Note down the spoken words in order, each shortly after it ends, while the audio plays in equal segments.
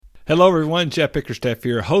Hello, everyone. Jeff Bickerstaff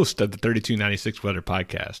here, host of the 3296 Weather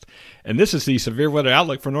Podcast. And this is the severe weather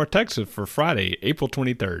outlook for North Texas for Friday, April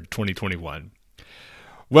 23rd, 2021.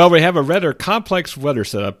 Well, we have a rather complex weather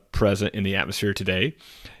setup present in the atmosphere today.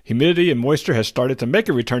 Humidity and moisture has started to make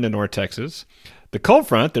a return to North Texas. The cold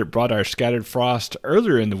front that brought our scattered frost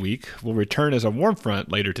earlier in the week will return as a warm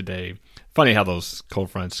front later today. Funny how those cold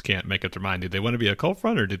fronts can't make up their mind. Do they want to be a cold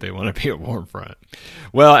front or do they want to be a warm front?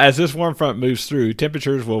 Well, as this warm front moves through,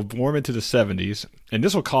 temperatures will warm into the 70s, and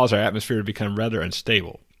this will cause our atmosphere to become rather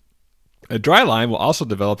unstable. A dry line will also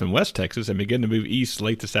develop in West Texas and begin to move east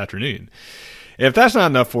late this afternoon. If that's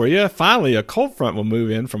not enough for you, finally a cold front will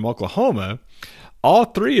move in from Oklahoma. All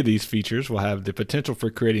three of these features will have the potential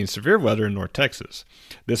for creating severe weather in North Texas.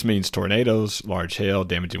 This means tornadoes, large hail,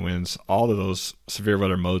 damaging winds, all of those severe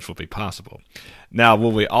weather modes will be possible. Now,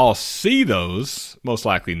 will we all see those? Most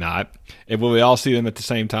likely not. And will we all see them at the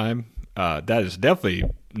same time? That is definitely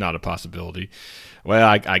not a possibility. Well,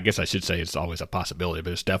 I guess I should say it's always a possibility,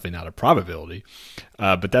 but it's definitely not a probability.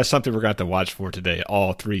 But that's something we're going to have to watch for today,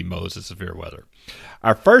 all three modes of severe weather.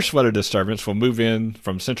 Our first weather disturbance will move in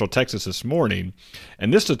from central Texas this morning,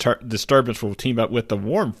 and this disturbance will team up with the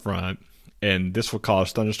warm front, and this will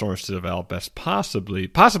cause thunderstorms to develop as possibly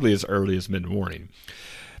as early as mid-morning.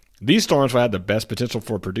 These storms will have the best potential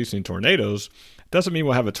for producing tornadoes. Doesn't mean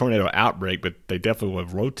we'll have a tornado outbreak, but they definitely will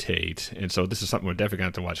rotate. And so this is something we're definitely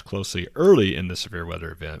going to have to watch closely early in the severe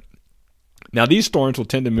weather event. Now, these storms will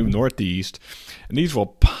tend to move northeast, and these will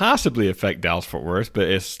possibly affect Dallas-Fort Worth, but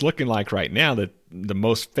it's looking like right now that the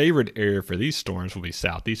most favored area for these storms will be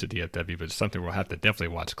southeast of DFW, but it's something we'll have to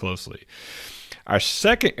definitely watch closely. Our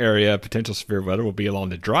second area of potential severe weather will be along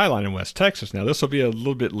the dry line in West Texas. Now, this will be a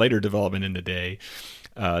little bit later development in the day.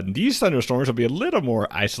 These thunderstorms will be a little more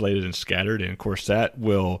isolated and scattered, and of course that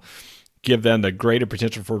will give them the greater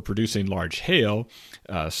potential for producing large hail,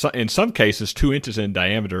 in some cases 2 inches in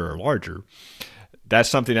diameter or larger. That's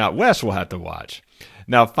something out west we'll have to watch.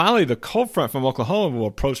 Now, finally, the cold front from Oklahoma will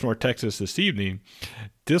approach North Texas this evening.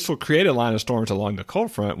 This will create a line of storms along the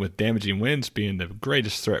cold front, with damaging winds being the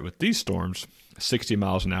greatest threat with these storms, 60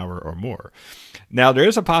 miles an hour or more. Now, there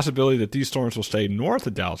is a possibility that these storms will stay north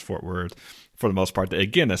of Dallas-Fort Worth for the most part.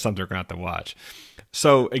 Again, that's something we're going to have to watch.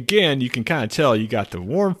 So, again, you can kind of tell you got the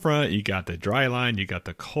warm front, you got the dry line, you got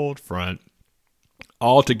the cold front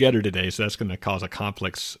all together today. So that's going to cause a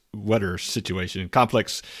complex weather situation,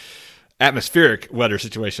 complex atmospheric weather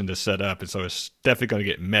situation to set up. And so it's definitely going to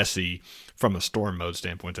get messy from a storm mode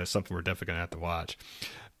standpoint. That's something we're definitely going to have to watch.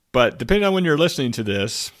 But depending on when you're listening to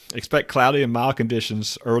this, expect cloudy and mild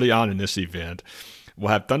conditions early on in this event. We'll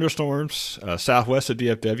have thunderstorms southwest of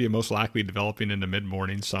DFW, most likely developing in the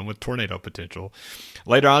mid-morning, some with tornado potential.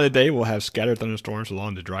 Later on in the day, we'll have scattered thunderstorms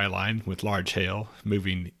along the dry line with large hail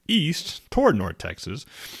moving east toward North Texas.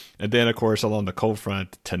 And then, of course, along the cold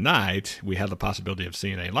front tonight, we have the possibility of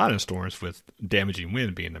seeing a line of storms with damaging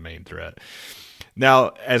wind being the main threat.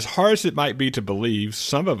 Now, as hard as it might be to believe,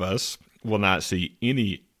 some of us will not see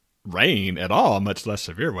any rain at all, much less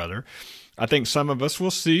severe weather. I think some of us will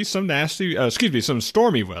see some some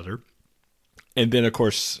stormy weather. And then, of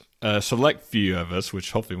course, a select few of us,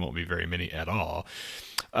 which hopefully won't be very many at all,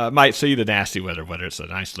 might see the nasty weather, whether it's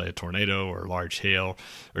an isolated tornado or large hail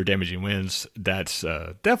or damaging winds. That's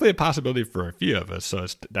definitely a possibility for a few of us. So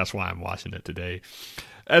that's why I'm watching it today.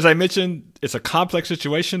 As I mentioned, it's a complex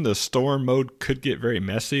situation. The storm mode could get very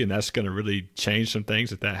messy, and that's going to really change some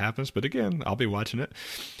things if that happens. But again, I'll be watching it.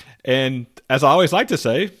 And as I always like to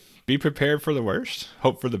say, be prepared for the worst,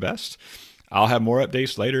 hope for the best. I'll have more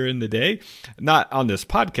updates later in the day, not on this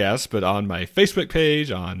podcast, but on my Facebook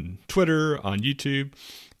page, on Twitter, on YouTube.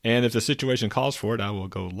 And if the situation calls for it, I will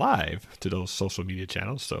go live to those social media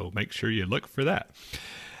channels. So make sure you look for that.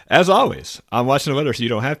 As always, I'm watching the weather so you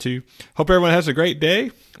don't have to. Hope everyone has a great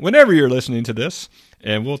day whenever you're listening to this,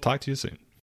 and we'll talk to you soon.